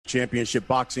Championship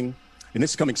Boxing. And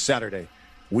this coming Saturday,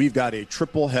 we've got a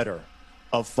triple header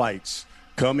of fights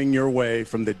coming your way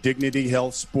from the Dignity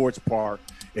Health Sports Park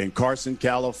in Carson,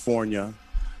 California.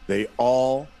 They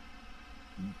all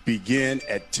begin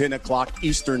at 10 o'clock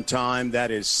Eastern Time. That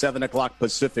is 7 o'clock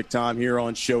Pacific Time here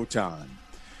on Showtime.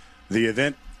 The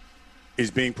event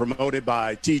is being promoted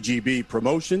by TGB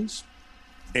Promotions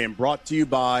and brought to you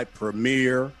by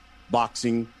Premier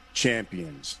Boxing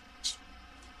Champions.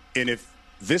 And if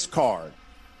this card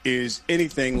is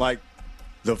anything like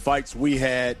the fights we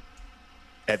had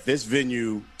at this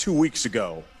venue 2 weeks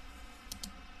ago,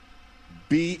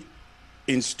 be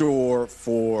in store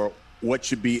for what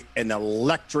should be an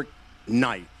electric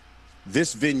night.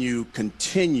 This venue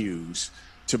continues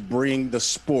to bring the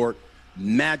sport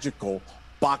magical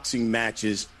boxing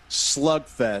matches.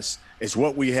 Slugfest is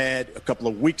what we had a couple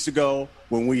of weeks ago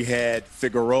when we had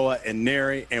Figueroa and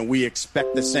Neri, and we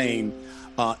expect the same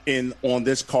on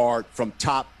this card from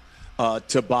top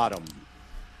to bottom.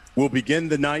 We'll begin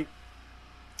the night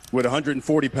with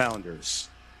 140-pounders.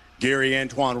 Gary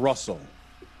Antoine Russell,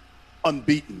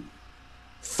 unbeaten,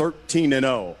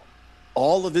 13-0.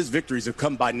 All of his victories have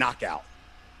come by knockout.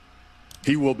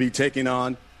 He will be taking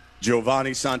on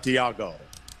Giovanni Santiago,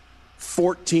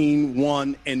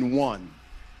 14-1-1.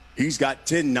 He's got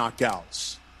 10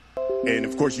 knockouts. And,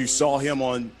 of course, you saw him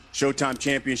on Showtime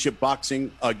Championship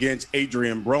Boxing against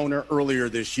Adrian Broner earlier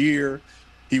this year.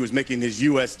 He was making his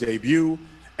U.S. debut,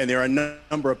 and there are a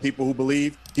number of people who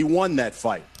believe he won that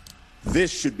fight.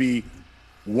 This should be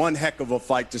one heck of a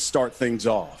fight to start things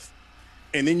off.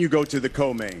 And then you go to the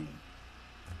co-main.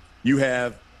 You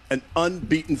have an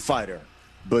unbeaten fighter,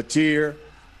 Batir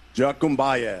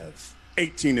Jakumbayev,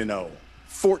 18-0.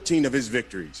 14 of his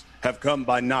victories have come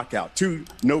by knockout. 2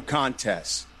 no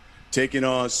contests, taking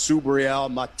on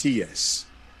Subriel Matias,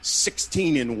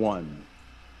 16-1.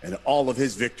 And all of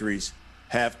his victories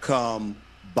have come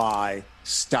by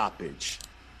stoppage.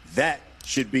 That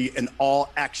should be an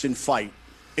all-action fight,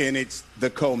 and it's the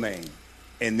co-main.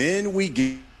 And then we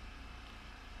get...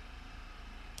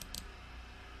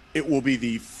 It will be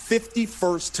the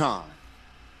 51st time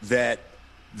that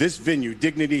this venue,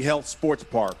 Dignity Health Sports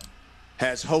Park,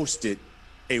 has hosted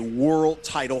a world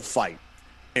title fight.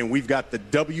 And we've got the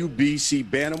WBC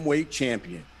bantamweight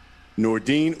champion,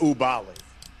 Nordine Oubaali,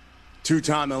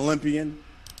 2-time Olympian,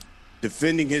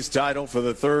 defending his title for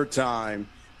the 3rd time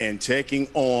and taking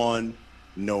on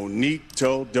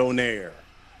Nonito Donaire,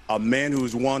 a man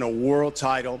who's won a world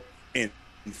title in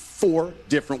 4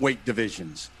 different weight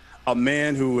divisions. A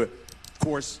man who, of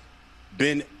course,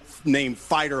 been named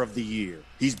Fighter of the Year.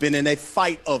 He's been in a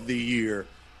Fight of the Year,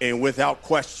 and without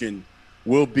question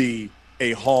will be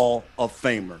a Hall of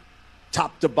Famer.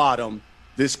 Top to bottom,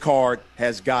 this card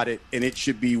has got it, and it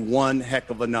should be one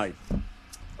heck of a night.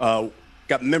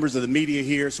 Got members of the media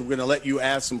here, so we're going to let you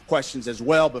ask some questions as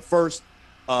well. But first,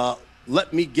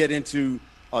 let me get into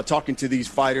talking to these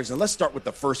fighters, and let's start with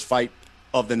the first fight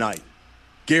of the night.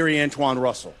 Gary Antoine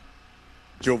Russell,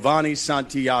 Giovanni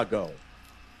Santiago.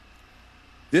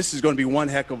 This is going to be one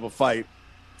heck of a fight.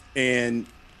 And,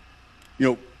 you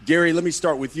know, Gary, let me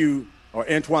start with you, or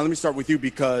Antoine, let me start with you,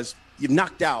 because you've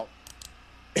knocked out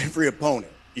every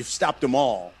opponent. You've stopped them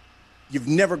all. You've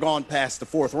never gone past the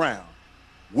 4th round.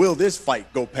 Will this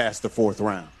fight go past the 4th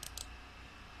round?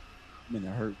 I'm in the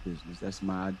hurt business. That's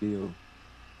my ideal.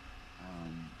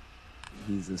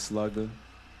 He's a slugger.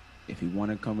 If he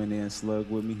want to come in there and slug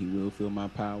with me, he will feel my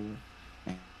power.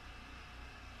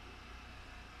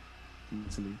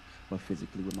 Mentally, but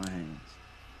physically with my hands.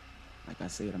 Like I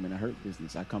said, I'm in a hurt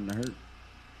business. I come to hurt.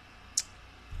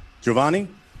 Giovanni,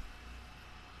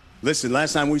 listen,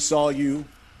 last time we saw you,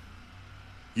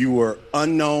 you were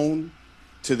unknown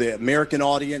to the American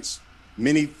audience.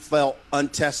 Many felt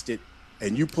untested,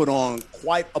 and you put on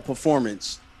quite a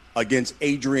performance against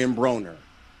Adrian Broner.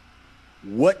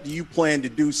 What do you plan to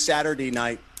do Saturday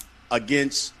night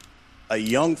against a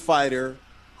young fighter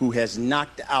who has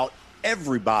knocked out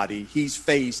everybody he's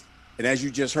faced, and as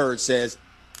you just heard, says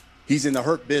he's in the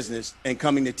hurt business and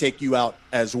coming to take you out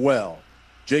as well?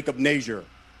 Jacob Nazier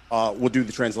will do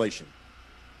the translation.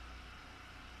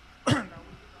 La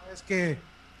última vez que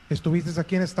estuviste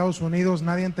aquí en Estados Unidos,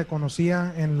 nadie te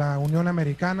conocía en la Unión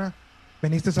Americana.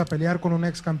 Veniste a pelear con un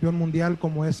ex campeón mundial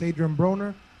como es Adrian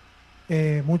Broner.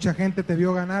 Mucha gente te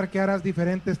vio ganar. ¿Qué harás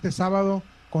diferente este sábado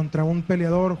contra un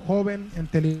peleador joven,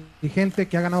 inteligente,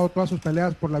 que ha ganado todas sus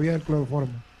peleas por la vía del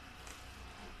cloroformo?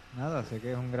 Nada, sé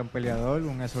que es un gran peleador,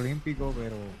 un ex olímpico,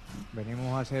 pero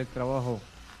venimos a hacer el trabajo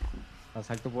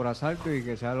asalto por asalto y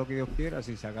que sea lo que Dios quiera.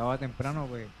 Si se acaba temprano,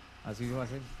 pues así va a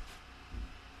ser.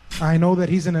 I know that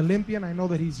he's an Olympian. I know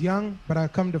that he's young, but I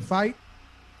come to fight.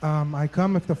 I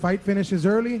come if the fight finishes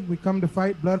early. We come to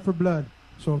fight blood for blood.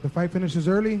 So if the fight finishes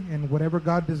early, and whatever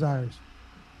God desires.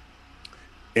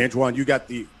 Antoine, you got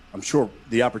I'm sure,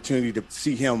 the opportunity to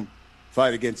see him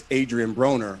fight against Adrian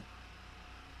Broner.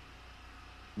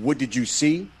 What did you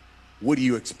see? What do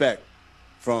you expect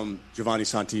from Giovanni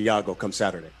Santiago come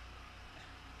Saturday?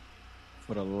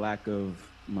 For the lack of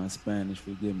my Spanish,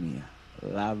 forgive me.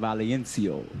 La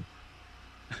Valencia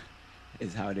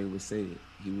is how they would say it.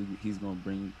 He's going to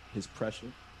bring his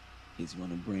pressure. He's going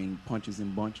to bring punches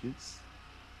and bunches.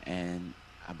 And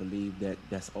I believe that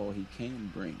that's all he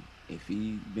can bring. If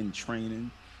he's been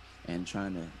training and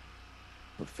trying to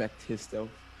perfect himself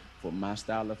for my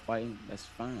style of fighting, that's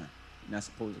fine. You're not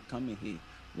supposed to come in here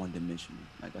one-dimensional.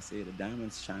 Like I said, the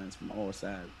diamond shines from all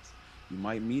sides. You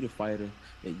might meet a fighter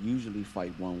that usually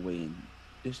fight one way and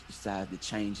just decides to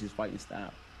change his fighting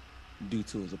style due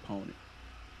to his opponent.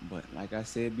 But like I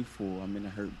said before, I'm in the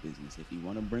hurt business. If you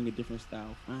want to bring a different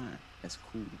style, fine. That's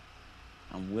cool.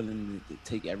 I'm willing to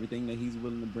take everything that he's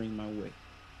willing to bring my way.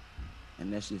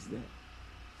 And that's just that.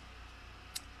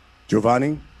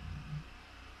 Giovanni,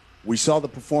 we saw the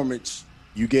performance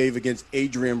you gave against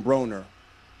Adrian Broner.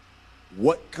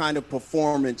 What kind of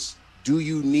performance do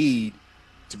you need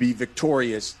to be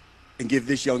victorious and give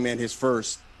this young man his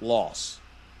first loss?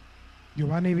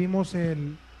 Giovanni, vimos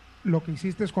lo que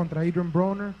hiciste contra Adrian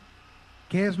Broner.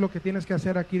 ¿Qué es lo que tienes que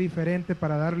hacer aquí diferente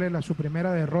para darle su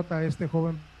primera derrota a este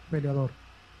joven peleador?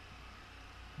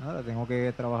 Nada, tengo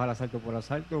que trabajar asalto por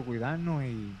asalto, cuidarnos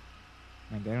y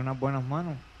meter unas buenas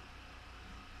manos.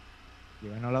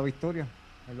 Llevarnos a la victoria,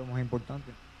 es lo más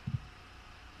importante.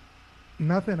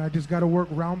 Nothing, I just got to work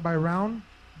round by round,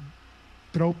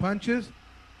 throw punches,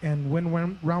 and win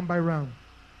round by round.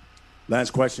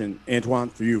 Last question, Antoine,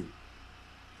 for you.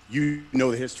 You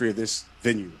know the history of this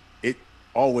venue. It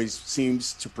always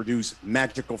seems to produce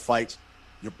magical fights.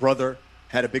 Your brother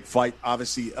had a big fight,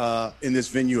 obviously, in this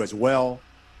venue as well.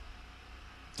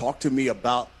 Talk to me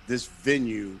about this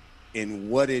venue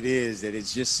and what it is that it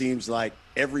just seems like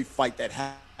every fight that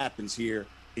happens here,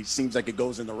 it seems like it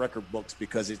goes in the record books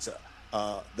because it's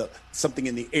something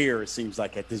in the air, it seems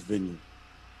like, at this venue.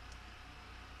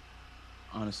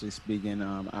 Honestly speaking,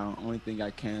 the only thing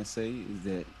I can say is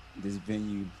that this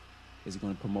venue is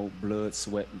going to promote blood,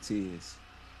 sweat, and tears,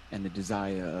 and the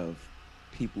desire of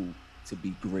people to be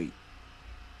great.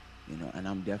 You know, and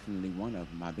I'm definitely one of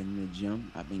them. I've been in the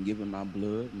gym. I've been giving my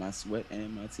blood, my sweat,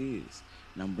 and my tears.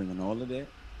 And I'm bringing all of that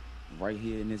right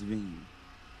here in this venue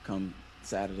come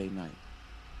Saturday night.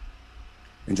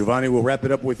 And Giovanni, we'll wrap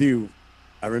it up with you.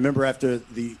 I remember after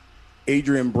the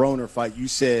Adrian Broner fight, you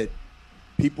said,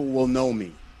 people will know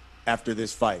me after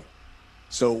this fight.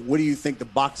 So what do you think the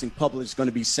boxing public is going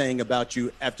to be saying about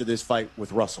you after this fight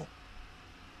with Russell?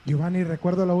 Giovanni,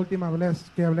 recuerdo la última vez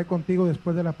que hablé contigo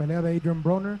después de la pelea de Adrian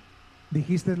Broner.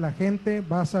 Dijiste, la gente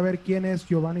va a saber quién es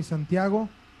Giovanni Santiago.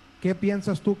 ¿Qué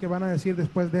piensas tú que van a decir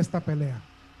después de esta pelea?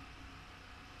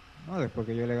 No, después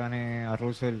que yo le gané a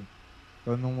Russell,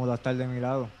 todo el mundo va a estar de mi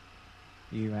lado.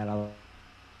 Y me la...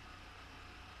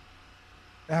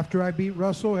 After I beat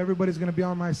Russell, everybody's going to be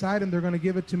on my side and they're going to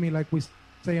give it to me like we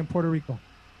say in Puerto Rico.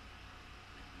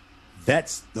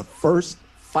 That's the first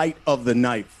fight of the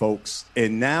night, folks.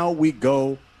 And now we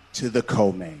go to the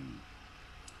co-main.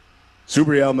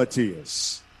 Subriel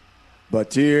Matias,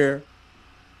 Batir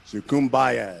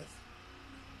Sukumbayev.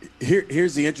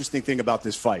 Here's the interesting thing about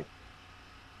this fight.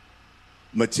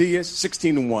 Matias,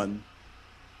 16-1.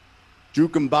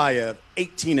 Sukumbayev,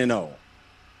 18-0.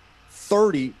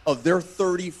 30 of their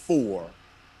 34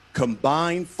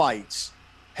 combined fights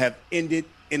have ended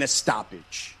in a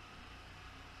stoppage.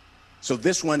 So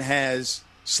this one has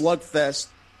slugfest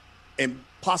and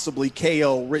possibly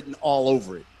KO written all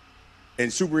over it. And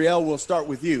Subriel, we'll start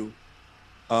with you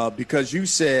because you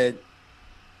said,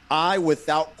 I,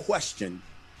 without question,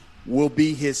 will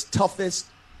be his toughest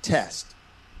test.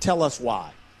 Tell us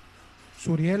why.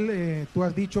 Suriel, tú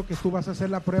has dicho que tú vas a hacer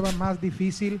la prueba más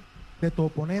difícil de tu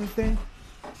oponente.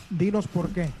 Dinos por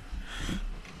qué.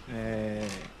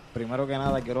 Primero que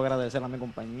nada, quiero agradecer a mi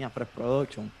compañía Fresh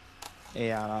Production,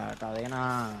 a la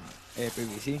cadena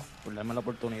PBC por darme la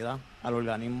oportunidad, al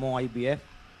organismo IBF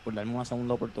por darme una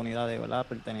segunda oportunidad de verdad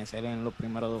pertenecer en los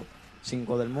primeros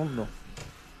 5 del mundo.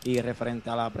 Y referente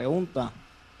a la pregunta,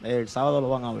 el sábado lo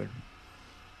van a ver.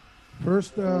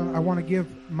 First, I want to give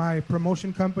my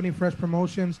promotion company, Fresh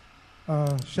Promotions,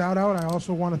 shout out. I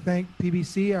also want to thank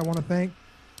PBC. I want to thank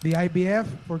the IBF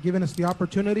for giving us the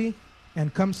opportunity.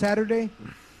 And come Saturday,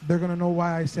 they're going to know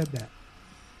why I said that.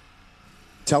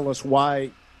 Tell us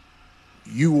why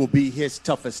you will be his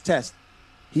toughest test.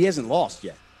 He hasn't lost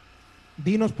yet.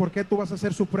 Dinos por qué tú vas a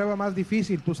hacer su prueba más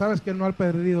difícil. Tú sabes que él no ha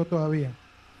perdido todavía.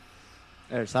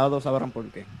 El sábado sabrán por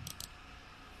qué.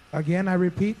 Again, I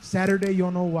repeat, Saturday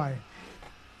you'll know why.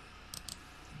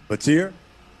 Batir,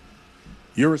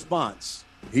 your response.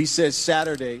 He says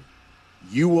Saturday,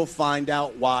 you will find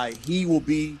out why he will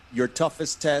be your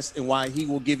toughest test and why he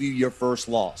will give you your first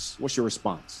loss. What's your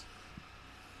response?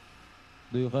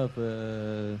 Do you have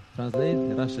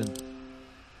translate Russian?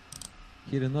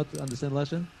 He did not understand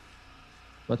Russian,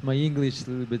 but my English is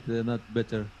a little bit not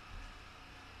better.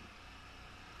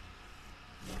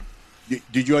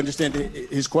 Did you understand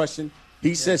his question?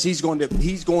 He says he's going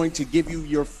to give you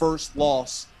your first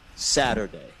loss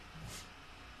Saturday.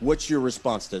 What's your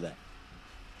response to that?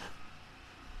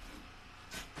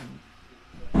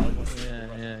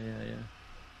 Yeah.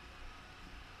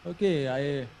 Okay,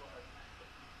 I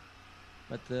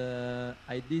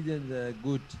didn't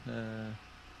good.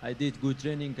 I did good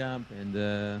training camp,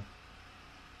 and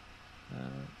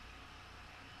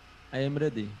I am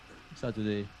ready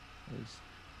Saturday.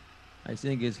 I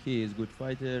think he is good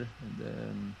fighter,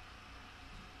 and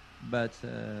but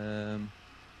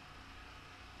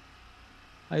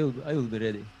I will be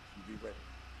ready.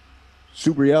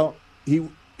 Subriel,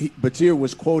 Batir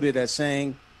was quoted as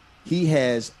saying he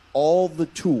has all the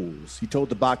tools. He told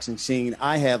the boxing scene,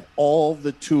 I have all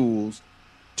the tools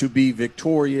to be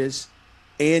victorious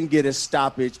and get a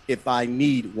stoppage if I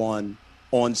need one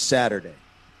on Saturday.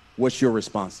 What's your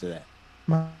response to that?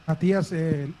 Matías,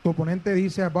 tu oponente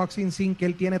dice a Boxing Scene que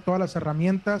él tiene todas las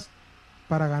herramientas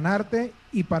para ganarte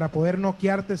y para poder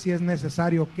noquearte si es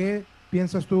necesario. ¿Qué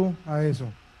piensas tú a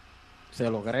eso? Se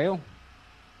lo creo.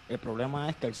 El problema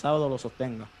es que el sábado lo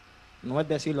sostenga. No es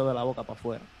decirlo de la boca para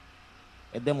afuera.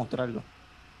 Es demostrarlo.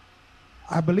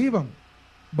 I believe him,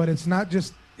 but it's not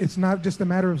just a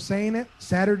matter of saying it.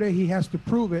 Saturday he has to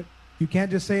prove it. You can't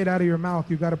just say it out of your mouth.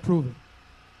 You got to prove it.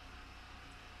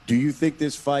 Do you think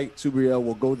this fight, Subriel,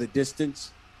 will go the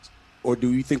distance, or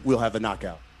do you think we'll have a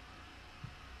knockout?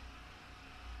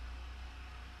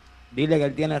 Dile que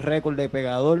él tiene récord de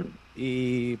pegador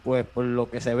y pues por lo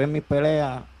que se ve en mis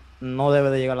peleas no debe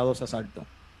de llegar a 12 asaltos.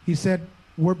 He said,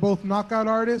 we're both knockout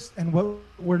artists, and what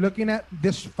we're looking at,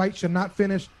 this fight should not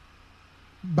finish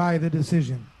by the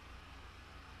decision.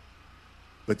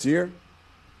 Batir,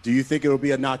 do you think it'll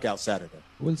be a knockout Saturday?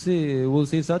 We'll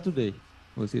see Saturday.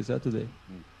 We'll see Saturday.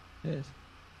 Yes.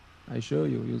 I show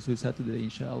you. You'll see Saturday,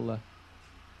 inshallah.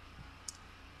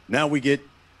 Now we get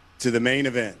to the main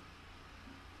event.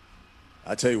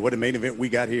 I'll tell you what a main event we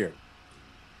got here.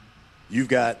 You've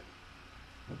got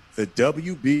the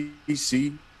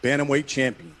WBC Bantamweight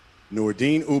champion,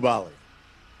 Nordine Oubaali,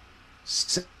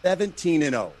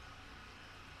 17-0.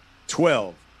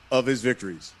 12 of his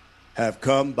victories have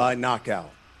come by knockout,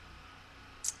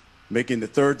 making the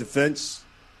third defense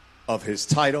of his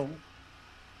title,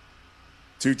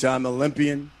 two-time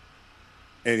Olympian,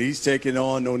 and he's taking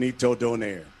on Nonito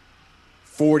Donaire,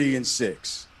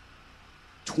 40-6.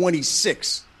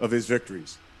 26 of his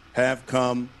victories have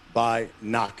come by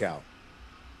knockout.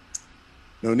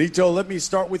 Nonito, let me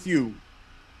start with you.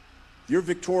 You're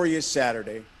victorious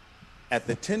Saturday. At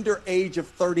the tender age of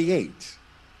 38,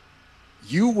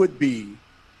 you would be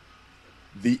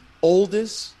the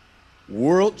oldest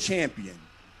world champion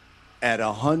at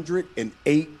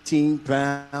 118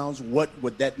 pounds. What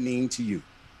would that mean to you?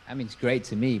 I mean, it's great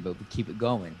to me, but we keep it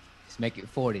going. Let's make it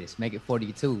 40. Let's make it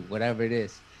 42, whatever it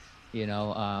is. You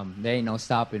know, there ain't no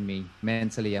stopping me.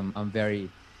 Mentally, I'm very,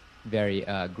 very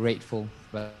grateful.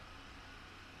 But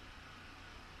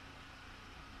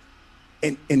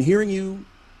And hearing you,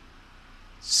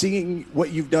 seeing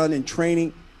what you've done in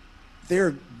training,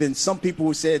 there have been some people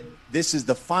who said this is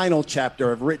the final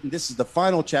chapter I've written. This is the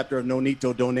final chapter of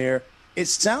Nonito Donaire. It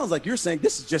sounds like you're saying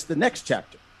this is just the next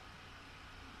chapter.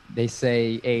 they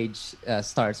say age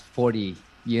starts 40.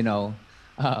 Again,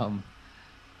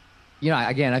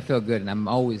 I feel good and I'm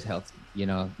always healthy.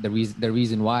 The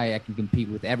reason why I can compete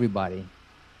with everybody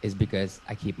is because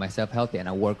I keep myself healthy and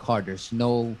I work hard. There's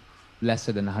no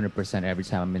lesser than 100% every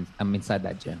time I'm inside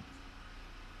that gym.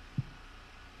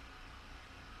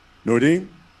 Nordine?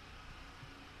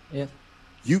 Yes.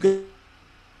 You got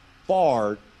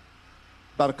sparred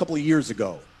about a couple of years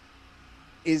ago.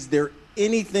 Is there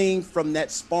anything from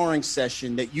that sparring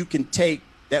session that you can take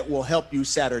that will help you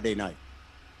Saturday night?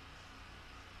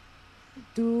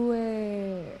 Tu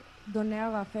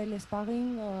Donaire a fait le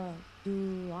sparring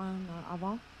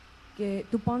avant. Que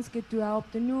tu penses que tu as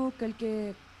obtenu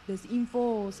quelques des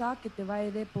infos ça que te va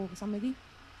aider pour samedi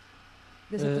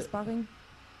de cette sparring?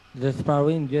 The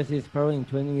sparring, just is sparring,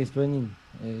 training is training.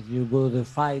 You go the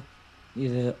fight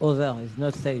is other, it's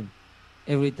not same.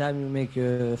 every time you make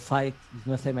a fight, it's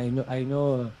not same. I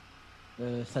know.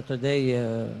 Saturday,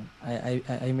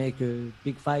 I make a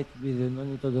big fight with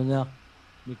Nonito Donaire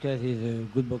because he's a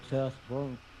good boxer,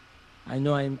 strong. I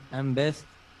know I'm best.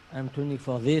 I'm training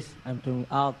for this. I'm training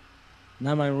hard.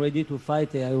 Now I'm ready to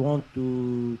fight. I want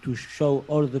to show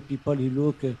all the people who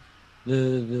look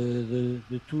the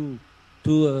two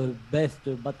best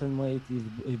bantamweight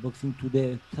is boxing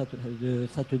today,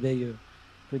 Saturday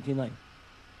 29.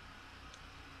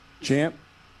 Champ,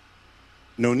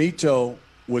 Nonito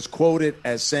was quoted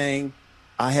as saying,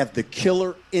 "I have the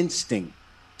killer instinct,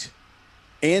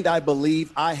 and I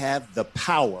believe I have the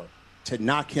power to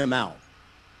knock him out."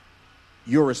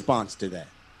 Your response to that?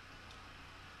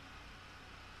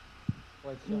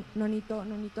 Nonito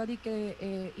ha dit que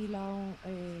il a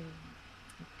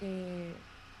que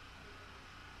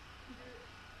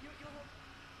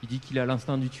Il dit qu'il a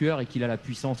l'instinct du tueur et qu'il a la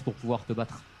puissance pour pouvoir te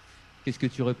battre. Qu'est-ce que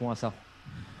tu réponds à ça?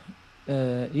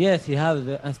 Yes, he has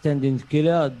the outstanding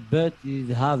killer, but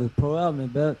he have a power.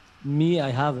 But me,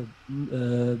 I have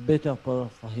a better power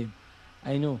for him.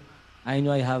 I know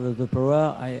I have the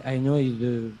power. I know he's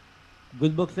a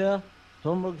good boxer,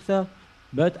 strong boxer,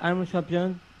 but I'm a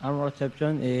champion. I'm world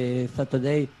champion.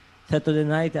 Saturday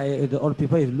night, the all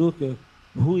people is look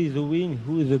who is the win,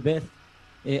 who is the best.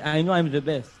 I know I'm the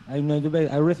best. I'm not the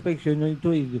best. I respect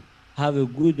Nonito. Is have a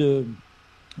good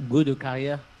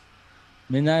career.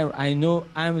 But now I know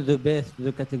I'm the best in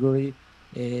the category.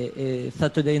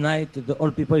 Saturday night, the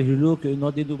all people who look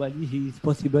Nordine Oubaali, he's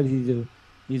possible.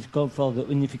 He's come for the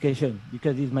unification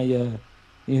because he's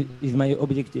my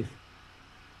objective.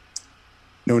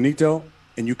 Nonito,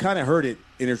 and you kind of heard it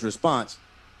in his response.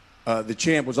 The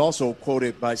champ was also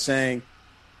quoted by saying,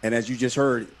 and as you just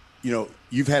heard,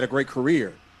 you've had a great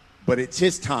career, but it's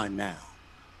his time now.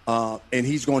 And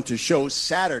he's going to show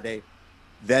Saturday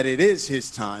that it is his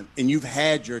time and you've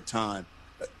had your time.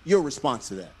 Your response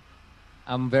to that?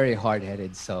 I'm very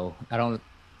hard-headed, so I don't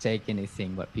take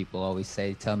anything what people always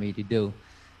tell me to do.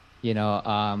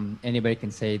 Anybody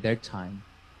can say their time.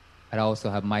 I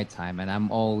also have my time, and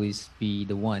I'm always be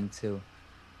the one to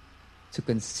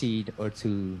concede or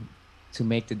to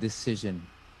make the decision,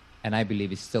 and I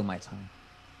believe it's still my time.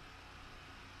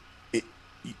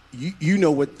 You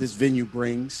know what this venue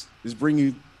brings. This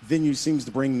venue seems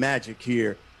to bring magic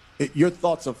here. Your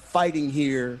thoughts of fighting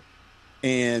here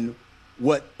and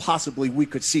what possibly we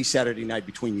could see Saturday night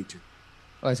between you two?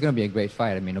 Well, it's going to be a great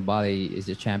fight. I mean, Oubaali is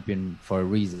a champion for a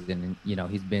reason, and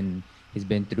he's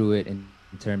been through it in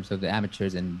terms of the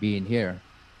amateurs and being here.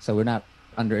 So we're not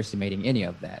underestimating any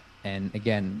of that. And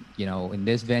again, in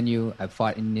this venue, I've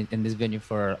fought in this venue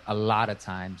for a lot of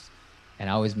times, and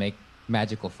I always make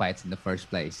magical fights in the first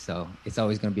place. So it's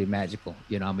always going to be magical.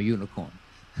 I'm a unicorn.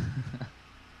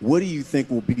 What do you think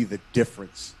will be the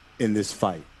difference in this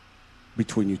fight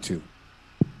between you two?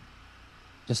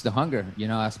 Just the hunger,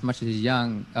 as much as he's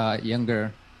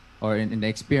younger or in the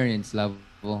experience level,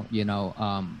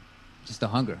 just the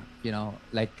hunger,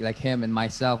 like him and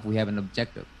myself, we have an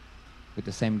objective with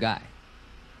the same guy,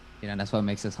 that's what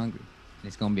makes us hungry. And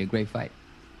it's going to be a great fight.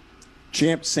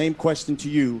 Champ, same question to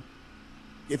you.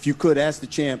 If you could ask the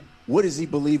champ, what does he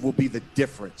believe will be the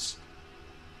difference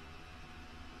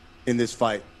in this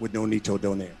fight with Nonito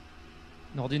Donaire?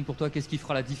 Nordine, pour toi, qu'est-ce qui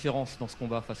fera la différence dans ce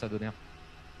combat face à Donaire?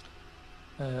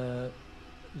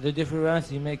 The difference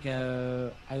he make,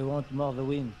 I want more the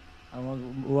win. I want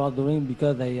more the win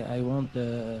because I want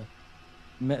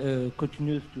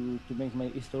continues to make my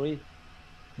history.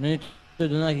 Nonito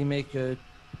Donaire, he make 4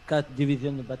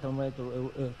 division bantamweight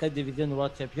or 4 division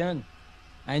world champion.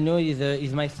 I know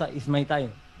it's my time. It's my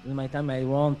time. I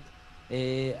want.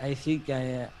 I think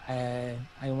I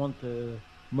want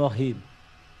more him.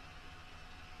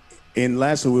 And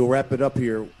lastly, we'll wrap it up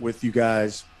here with you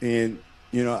guys. And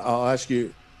I'll ask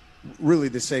you really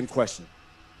the same question.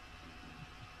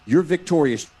 You're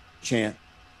victorious, champ.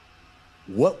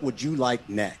 What would you like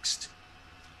next?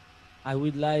 I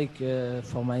would like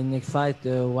for my next fight.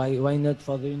 Why not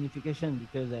for the unification?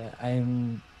 Because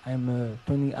I'm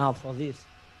training hard for this.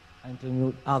 I'm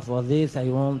training hard for this. I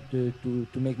want to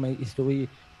make my history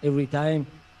every time.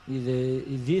 Is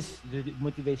this the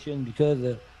motivation? Because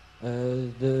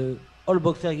the all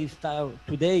boxer he start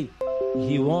today,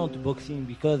 he want boxing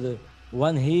because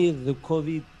one here the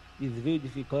COVID is very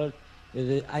difficult.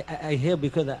 I hear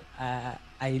because I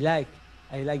like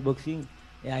boxing.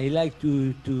 I like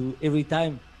to every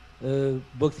time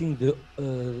boxing the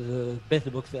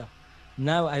best boxer.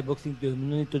 Now I boxing the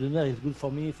Nonito Donaire is good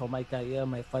for me, for my career,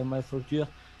 my future.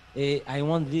 I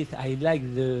want this. I like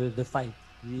the fight.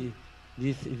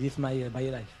 This my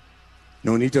life.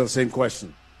 Nonito, same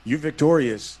question. You're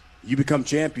victorious. You become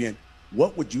champion.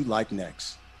 What would you like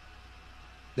next?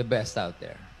 The best out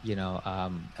there. I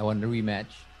want a rematch,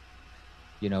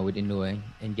 with Inoue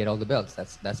and get all the belts.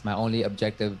 That's my only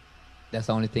objective. That's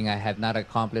the only thing I have not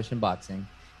accomplished in boxing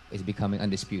is becoming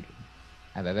undisputed.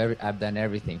 I've done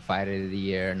everything: fighter of the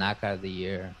year, knockout of the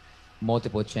year,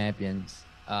 multiple champions,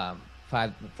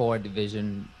 4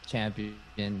 division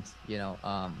champions, you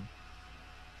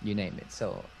name it.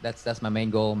 So that's my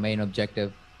main goal, main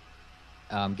objective.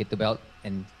 Get the belt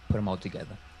and put them all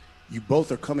together. You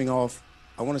both are coming off,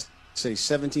 I want to say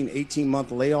 17,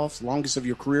 18-month layoffs, longest of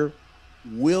your career.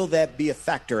 Will that be a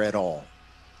factor at all,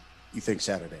 you think,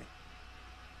 Saturday?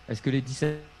 Est-ce que les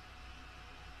 17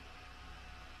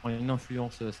 ont une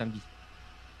influence samedi?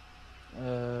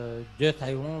 Just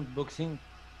I want boxing,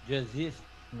 just this.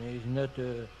 It's not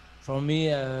for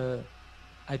me.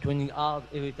 I training hard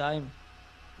every time.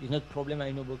 It's not problem.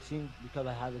 I know boxing because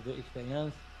I have the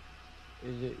experience.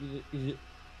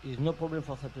 Is no problem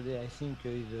for Saturday. I think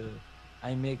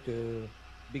I make a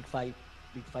big fight.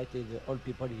 Big fight is all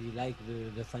people like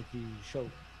the fight show.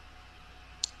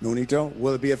 Nonito,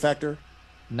 will it be a factor?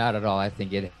 Not at all. I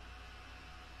think it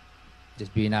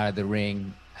just being out of the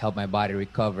ring helped my body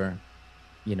recover,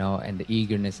 and the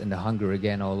eagerness and the hunger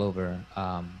again all over.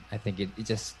 I think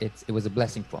it was a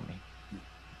blessing for me.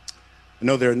 I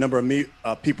know there are a number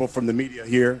of people from the media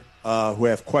here who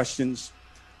have questions.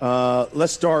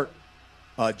 Let's start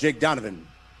Jake Donovan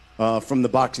from the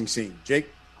boxing scene. Jake?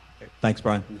 Thanks,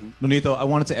 Brian. Nonito, I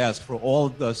wanted to ask, for all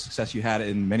the success you had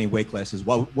in many weight classes,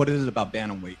 what is it about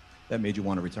bantamweight that made you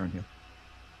want to return here?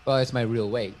 Well, it's my real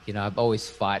weight. I've always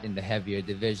fought in the heavier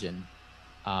division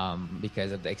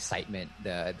because of the excitement,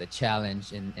 the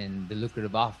challenge, and the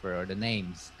lucrative offer or the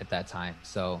names at that time.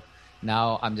 So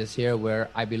now I'm just here where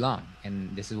I belong,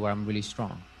 and this is where I'm really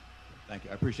strong. Thank you.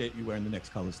 I appreciate you wearing the Knicks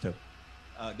colors, too.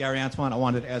 Gary Antoine, I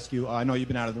wanted to ask you, I know you've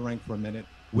been out of the ring for a minute.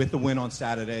 With the win on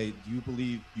Saturday, do you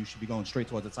believe you should be going straight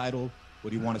towards the title, or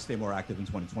do you want to stay more active in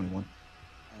 2021?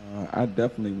 I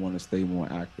definitely want to stay more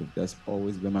active. That's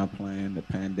always been my plan. The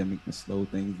pandemic can slow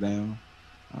things down.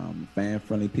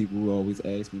 Fan-friendly people will always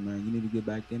ask me, man, you need to get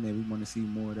back in there. We want to see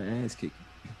more of the ass kicking.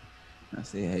 I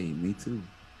say, hey, me too.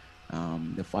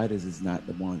 The fighters is not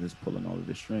the ones that's pulling all of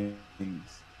the strings,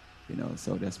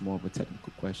 so that's more of a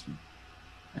technical question.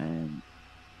 And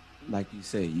like you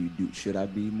say, should I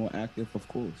be more active? Of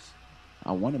course.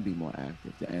 I want to be more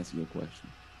active, to answer your question.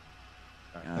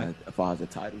 If I was a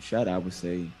title shot, I would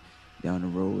say down the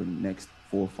road, next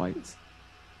 4 fights,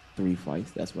 3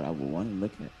 fights, that's what I would want to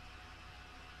look at.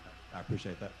 I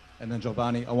appreciate that. And then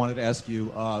Giovanni, I wanted to ask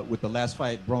you, with the last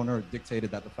fight, Broner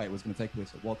dictated that the fight was going to take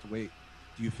place at welterweight.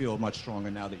 Do you feel much stronger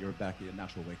now that you're back in your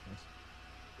natural weight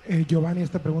class? Giovanni,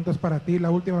 esta pregunta es para ti. La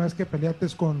última vez que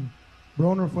peleaste con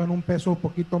Broner fue en un peso un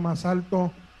poquito más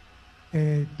alto.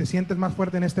 ¿Te sientes más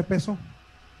fuerte en este peso?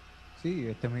 Sí,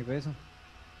 este es mi peso.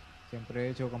 Siempre he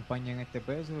hecho campaña en este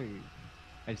peso y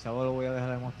el sábado lo voy a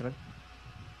dejar demostrar.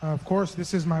 Of course,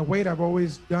 this is my weight. I've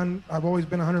always been a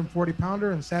 140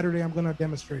 pounder, and Saturday I'm going to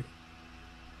demonstrate.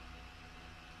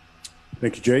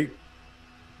 Thank you, Jake.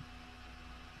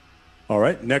 All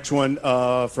right, next one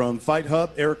from Fight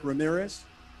Hub, Eric Ramirez.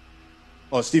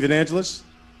 Oh, Stephen Angeles.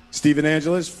 Stephen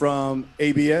Angeles from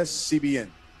ABS, CBN.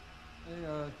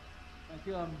 Hey, thank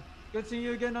you. Good seeing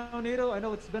you again, Nonito. I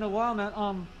know it's been a while,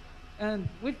 man. And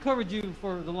we've covered you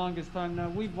for the longest time now.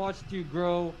 We've watched you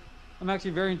grow. I'm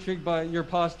actually very intrigued by your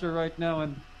posture right now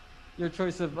and your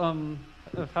choice of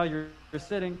how you're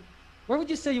sitting. Where would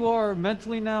you say you are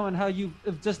mentally now, and how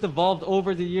you've just evolved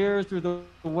over the years through the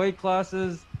weight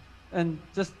classes and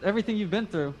just everything you've been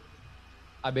through?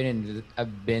 I've been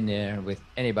there with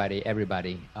anybody,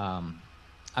 everybody. I'm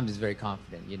just very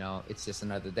confident. It's just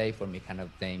another day for me, kind of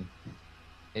thing.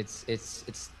 It's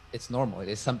normal.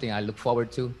 It's something I look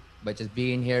forward to. But just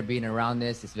being here, being around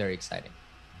this, is very exciting.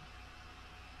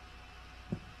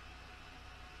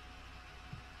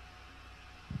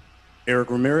 Eric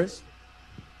Ramirez.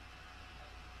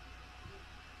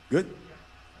 Good.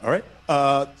 All right.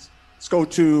 Let's go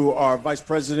to our Vice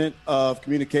President of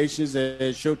Communications at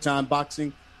Showtime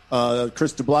Boxing,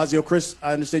 Chris de Blasio. Chris,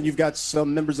 I understand you've got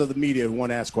some members of the media who want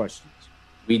to ask questions.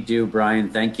 We do, Brian.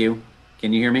 Thank you.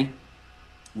 Can you hear me?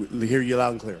 We hear you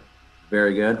loud and clear.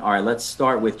 Very good. All right, let's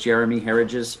start with Jeremy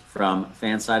Herridges from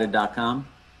Fansided.com.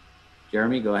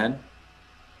 Jeremy, go ahead.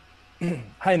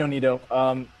 Hi, Nonito.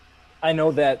 I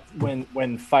know that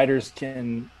when fighters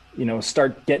can,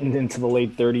 start getting into the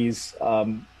late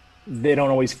 30s, they don't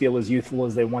always feel as youthful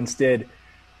as they once did.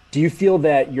 Do you feel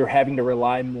that you're having to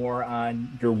rely more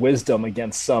on your wisdom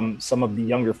against some of the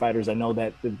younger fighters? I know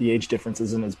that the age difference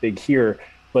isn't as big here,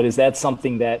 but is that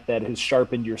something that has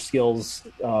sharpened your skills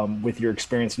with your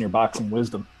experience and your boxing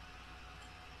wisdom?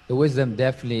 The wisdom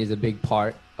definitely is a big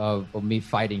part of me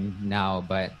fighting now,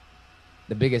 but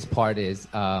the biggest part is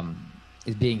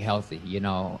being healthy.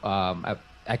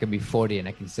 I can be 40 and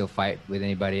I can still fight with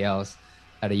anybody else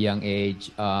at a young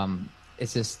age.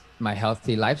 It's just my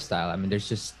healthy lifestyle. I mean, there's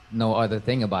just no other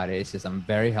thing about it. It's just I'm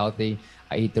very healthy.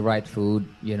 I eat the right food.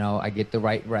 I get the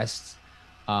right rest,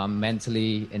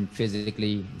 mentally and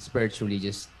physically, spiritually,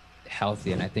 just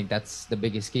healthy. And I think that's the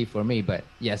biggest key for me. But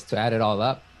yes, to add it all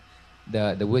up,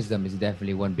 the wisdom is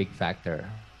definitely one big factor.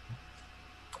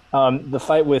 The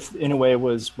fight with Inoue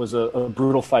was a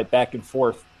brutal fight back and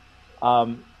forth.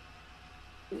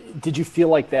 Did you feel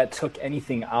like that took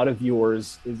anything out of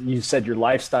yours? You said your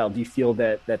lifestyle. Do you feel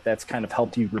that's kind of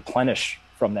helped you replenish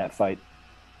from that fight?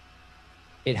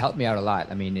 It helped me out a lot.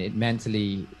 I mean, it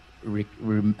mentally,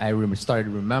 I started to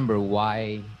remember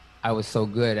why I was so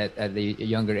good at the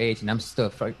younger age, and I'm still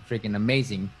freaking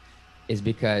amazing, is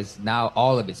because now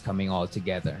all of it's coming all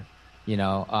together.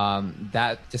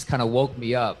 That just kind of woke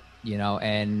me up,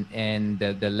 and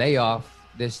the layoff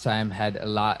this time had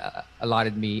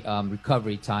allotted me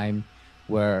recovery time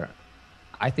where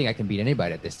I think I can beat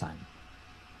anybody at this time.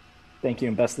 Thank you,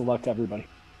 and best of luck to everybody.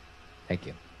 Thank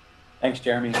you. Thanks,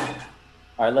 Jeremy.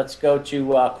 All right, let's go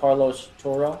to Carlos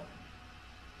Toro.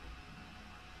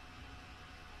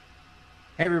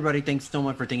 Hey, everybody. Thanks so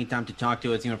much for taking time to talk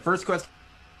to us. First question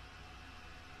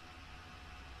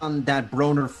on that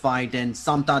Broner fight, and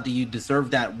some thought that you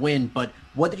deserved that win, but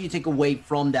what did you take away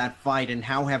from that fight, and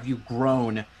how have you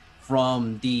grown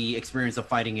from the experience of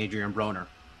fighting Adrian Broner?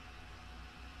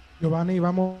 Giovanni,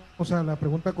 vamos a la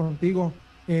pregunta contigo.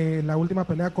 La última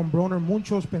pelea con Broner,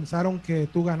 muchos pensaron que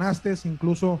tú ganaste,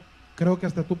 incluso creo que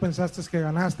hasta tú pensaste que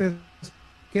ganaste.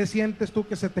 ¿Qué sientes tú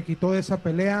que se te quitó de esa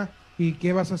pelea y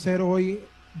qué vas a hacer hoy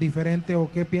diferente o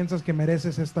qué piensas que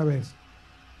mereces esta vez?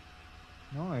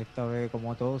 No, esta vez,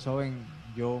 como todos saben,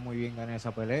 yo muy bien gané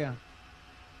esa pelea,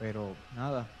 pero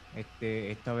nada,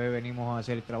 esta vez venimos a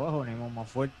hacer el trabajo, venimos más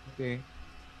fuerte,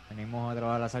 venimos a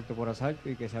trabajar asalto por asalto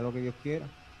y que sea lo que Dios quiera.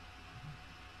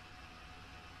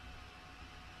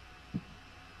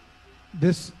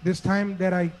 This time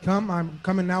that I come, I'm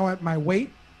coming now at my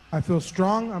weight. I feel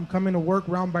strong. I'm coming to work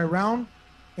round by round,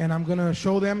 and I'm going to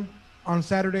show them on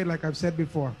Saturday, like I've said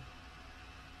before.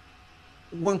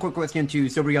 One quick question to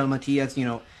Sobriel Matias.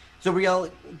 Sobriel,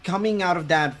 coming out of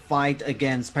that fight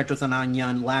against Petros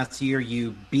Ananyan last year,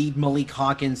 you beat Malik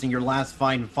Hawkins in your last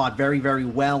fight and fought very, very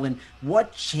well. And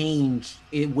what changed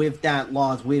with that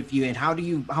loss with you? And how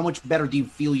much better do you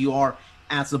feel you are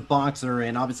as a boxer?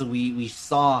 And obviously we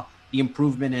saw the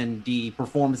improvement in the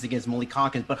performance against Malik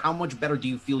Hawkins, but how much better do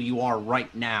you feel you are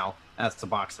right now as a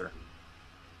boxer?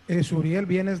 Suriel,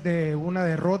 vienes de una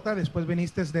derrota, después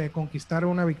viniste de conquistar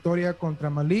una victoria contra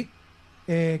Malik.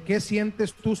 ¿Qué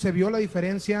sientes tú? ¿Se vio la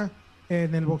diferencia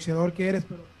en el boxeador que eres?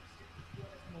 Pero en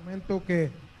este momento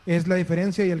que es la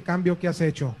diferencia y el cambio que has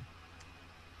hecho.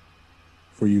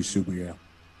 For you, Suriel.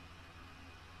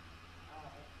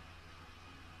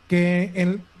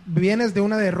 Que vienes de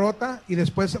una derrota y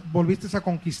después volviste a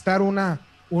conquistar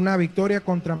una victoria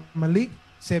contra Malik.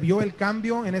 ¿Se vio el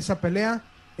cambio en esa pelea?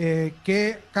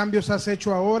 ¿Qué cambios has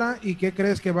hecho ahora y qué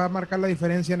crees que va a marcar la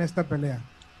diferencia en esta pelea?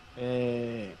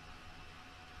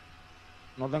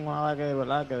 No tengo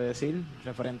nada que decir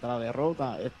referente a la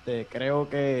derrota. Creo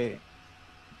que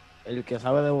el que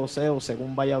sabe de boxeo,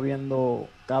 según vaya viendo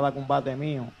cada combate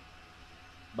mío,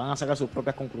 van a sacar sus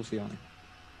propias conclusiones.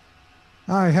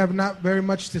 I have not very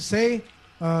much to say.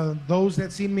 Those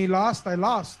that seen me lost, I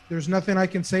lost. There's nothing I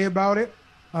can say about it.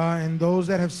 And those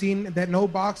that know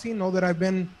boxing know that I've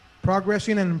been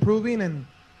progressing and improving, and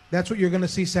that's what you're going to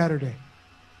see Saturday.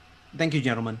 Thank you,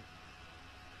 gentlemen.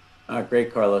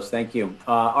 Great, Carlos. Thank you.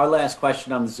 Our last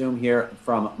question on the Zoom here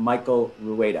from Michael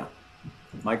Rueda.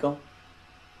 Michael?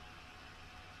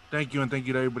 Thank you, and thank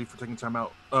you to everybody for taking time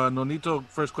out. Nonito,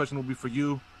 first question will be for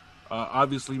you.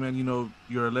 Obviously, man,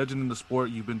 you're a legend in the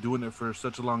sport. You've been doing it for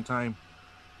such a long time.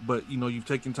 But, you've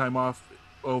taken time off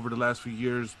over the last few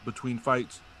years between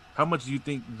fights. How much do you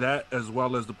think that, as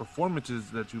well as the performances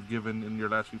that you've given in your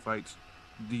last few fights,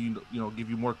 give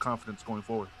you more confidence going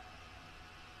forward?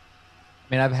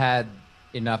 I mean, I've had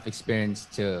enough experience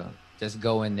to just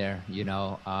go in there,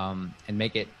 and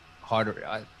make it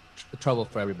harder, trouble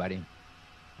for everybody.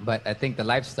 But I think the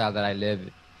lifestyle that I live,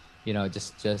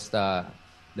 just the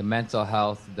mental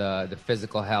health, the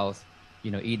physical health,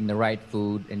 eating the right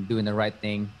food and doing the right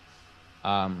thing.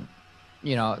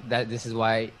 That this is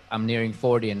why I'm nearing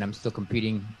 40 and I'm still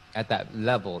competing at that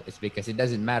level. It's because it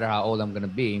doesn't matter how old I'm going to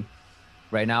be.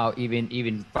 right now,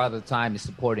 even Father Time is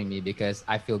supporting me because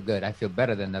I feel good. I feel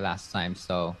better than the last time.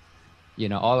 So,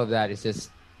 all of that is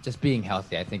just being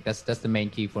healthy. I think that's the main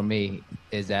key for me,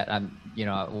 is that I'm,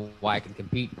 why I can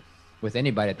compete with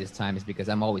anybody at this time is because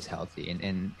I'm always healthy,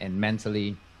 and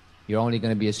mentally, you're only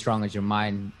going to be as strong as your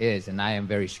mind is, and I am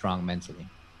very strong mentally.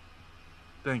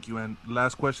 Thank you. And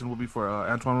last question will be for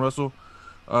Antoine Russell.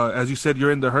 As you said,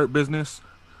 you're in the hurt business.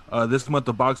 This month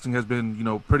of boxing has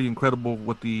been, pretty incredible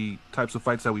with the types of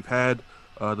fights that we've had,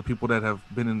 the people that have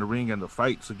been in the ring, and the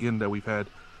fights again that we've had.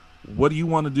 What do you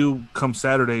want to do come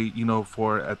Saturday?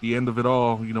 For at the end of it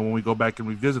all, when we go back and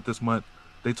revisit this month,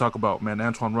 they talk about, man,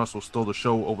 Antoine Russell stole the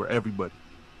show over everybody.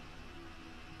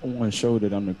 I want to show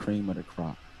that I'm the cream of the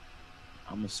crop.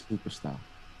 I'm a superstar.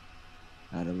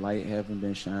 The light haven't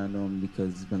been shined on me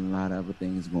because there's been a lot of other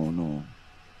things going on.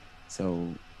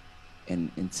 So, and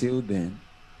until then,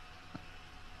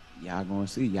 y'all gonna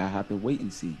see. Y'all have to wait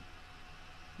and see.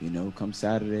 Come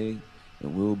Saturday, it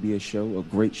will be a show, a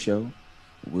great show.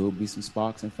 It will be some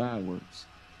sparks and fireworks.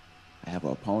 I have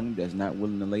an opponent that's not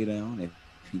willing to lay down. If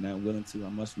he's not willing to, I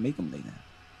must make him lay down.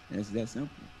 And it's that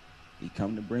simple. He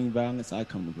come to bring violence, I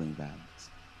come to bring violence.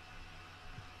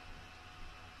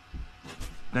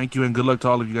 Thank you, and good luck to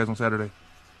all of you guys on Saturday.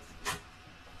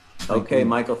 Okay,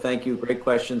 Michael, thank you. Great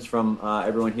questions from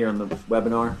everyone here on the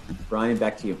webinar. Brian,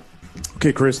 back to you.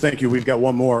 Okay, Chris, thank you. We've got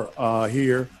one more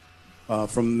here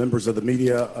from members of the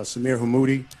media, Samir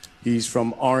Hamoudi. He's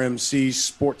from RMC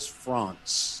Sports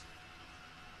France.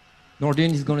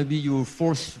 Nordine is going to be your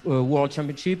fourth World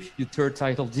Championship, your third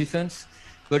title defense,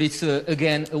 but it's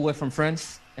again away from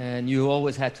France, and you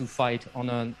always had to fight on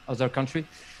another country.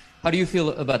 How do you feel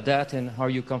about that, and how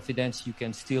are you confident you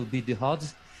can still beat the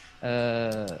odds?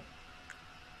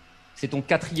 C'est ton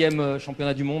 4e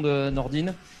championnat du monde,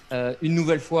 Nordine. Une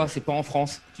nouvelle fois, c'est pas en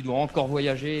France. Tu dois encore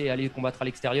voyager et aller combattre à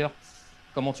l'extérieur.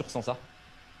 Comment tu ressens ça?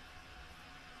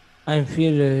 I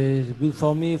feel it's good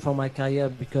for me, for my career,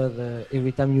 because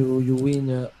every time you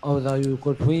win other your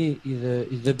country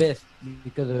is the best,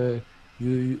 because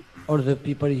all the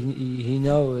people he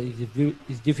know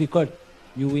is difficult.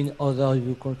 You win other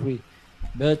your country,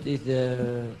 but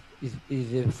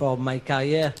it's for my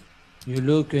career. You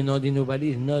look, Nordine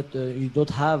Oubaali is not. You don't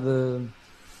have a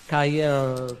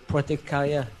protect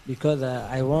career, because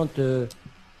I want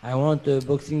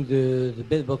boxing the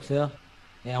best boxer.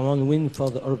 And I want to win for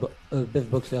the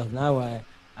best boxer. Now,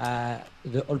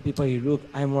 the old people, you look,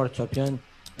 I'm world champion.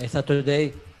 And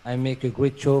Saturday, I make a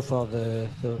great show for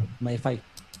my fight.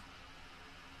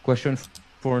 Question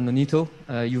for Nonito.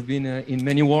 You've been in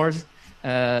many wars.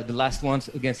 The last one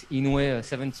against Inoue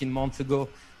 17 months ago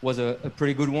was a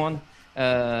pretty good one.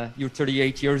 You're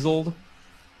 38 years old.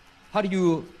 How do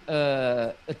you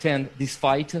attend this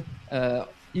fight?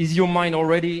 Is your mind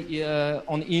already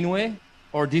on Inoue?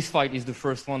 Or this fight is the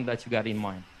first one that you got in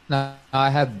mind? No, I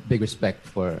have big respect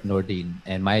for Nordine,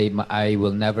 and I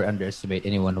will never underestimate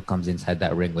anyone who comes inside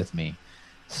that ring with me.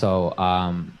 So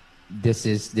this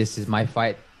is my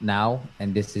fight now,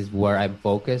 and this is where I'm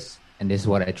focused, and this is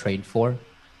what I trained for,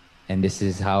 and this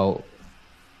is how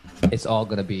it's all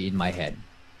gonna be in my head.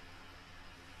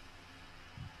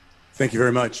 Thank you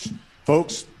very much,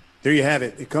 folks. There you have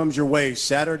it. It comes your way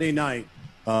Saturday night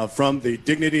from the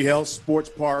Dignity Health Sports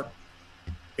Park.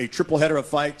 A triple header of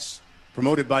fights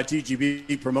promoted by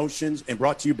TGB Promotions and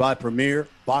brought to you by Premier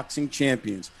Boxing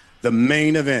Champions. The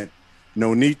main event,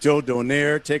 Nonito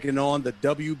Donaire taking on the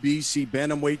WBC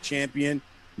Bantamweight champion,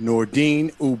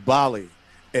 Nordine Oubaali.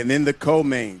 And then the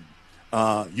co-main,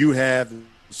 you have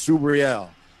Subriel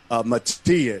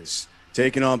Matias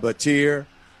taking on Batir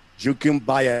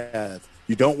Jukimbayev.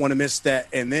 You don't want to miss that.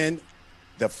 And then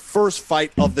the first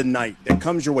fight of the night that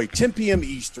comes your way, 10 p.m.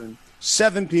 Eastern,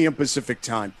 7 p.m. Pacific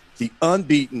time, the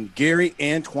unbeaten Gary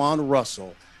Antoine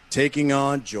Russell taking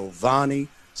on Giovanni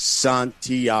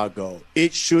Santiago.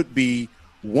 It should be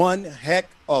one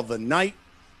heck of a night.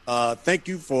 Thank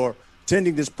you for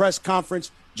attending this press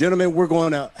conference. Gentlemen, we're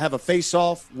going to have a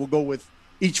face-off. We'll go with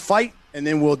each fight, and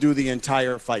then we'll do the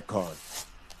entire fight card.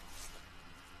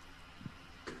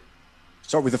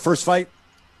 Start with the first fight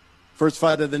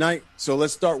of the night. So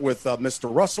let's start with Mr.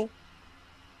 Russell.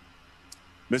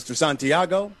 Mr.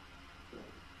 Santiago.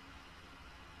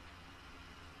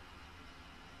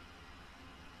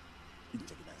 You can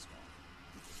take your mask off.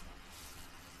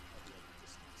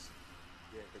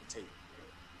 Yeah, the tape.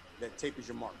 That tape is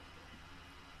your mark.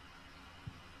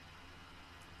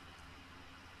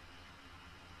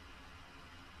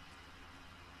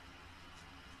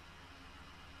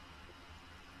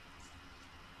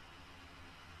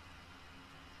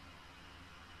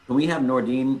 Can we have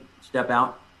Nordine step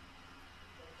out?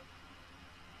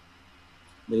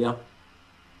 Leo?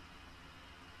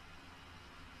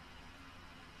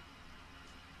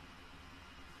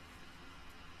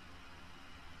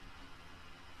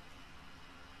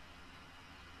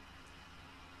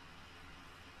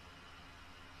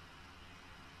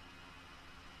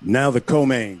 Now the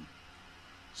co-main,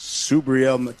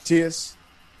 Subriel Matias.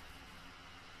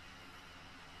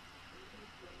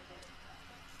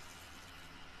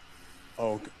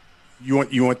 Oh, you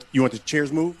want the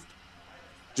chairs moved?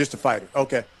 Just a fighter.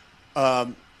 Okay,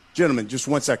 gentlemen, just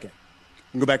 1 second.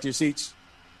 You can go back to your seats.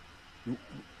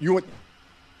 You want?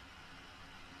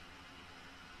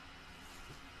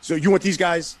 So you want these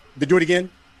guys to do it again?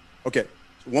 Okay,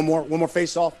 so one more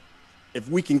face off. If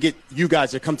we can get you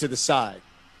guys to come to the side.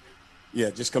 Yeah,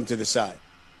 just come to the side.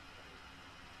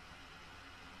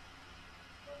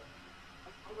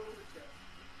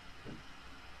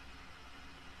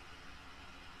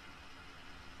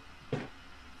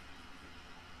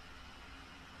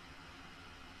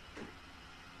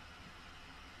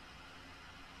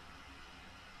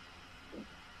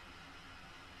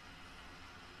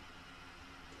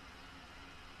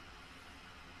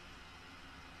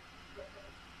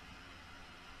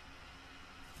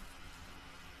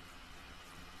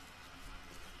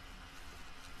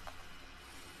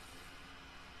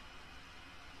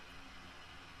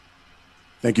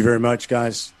 Thank you very much,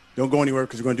 guys. Don't go anywhere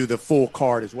because we're going to do the full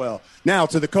card as well. Now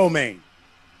to the co-main,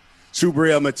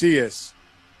 Subriel Matias,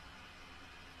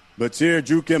 Batir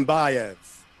Jukembayev.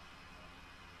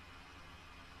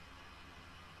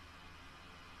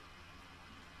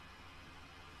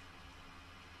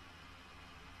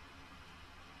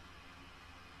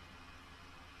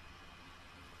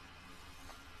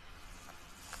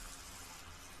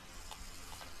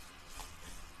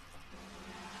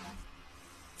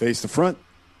 Face the front.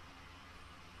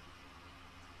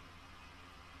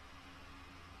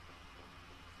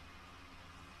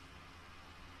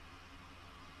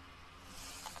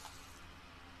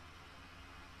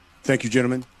 Thank you,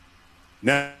 gentlemen.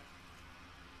 Now,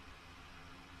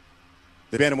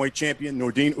 the bantamweight champion,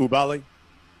 Nordine Oubaali,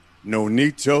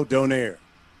 Nonito Donaire.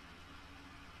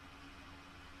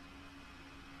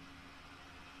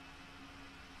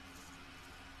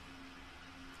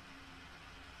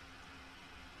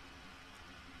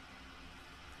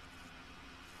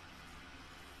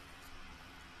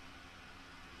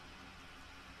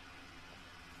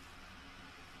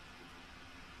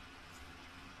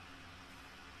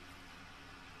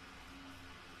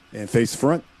 And face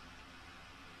front.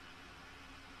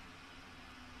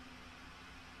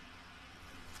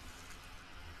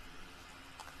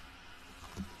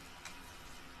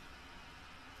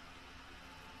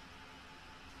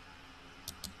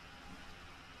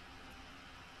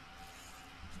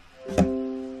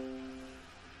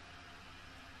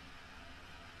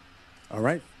 All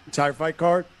right, entire fight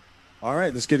card. All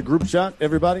right, let's get a group shot,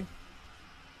 everybody.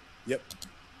 Yep.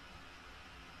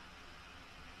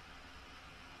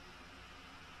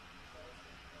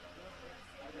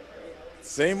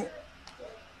 Same.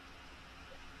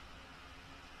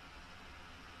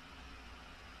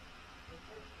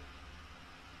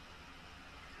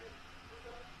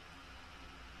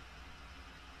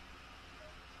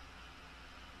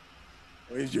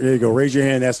 There you go. Raise your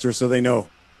hand, Esther, so they know.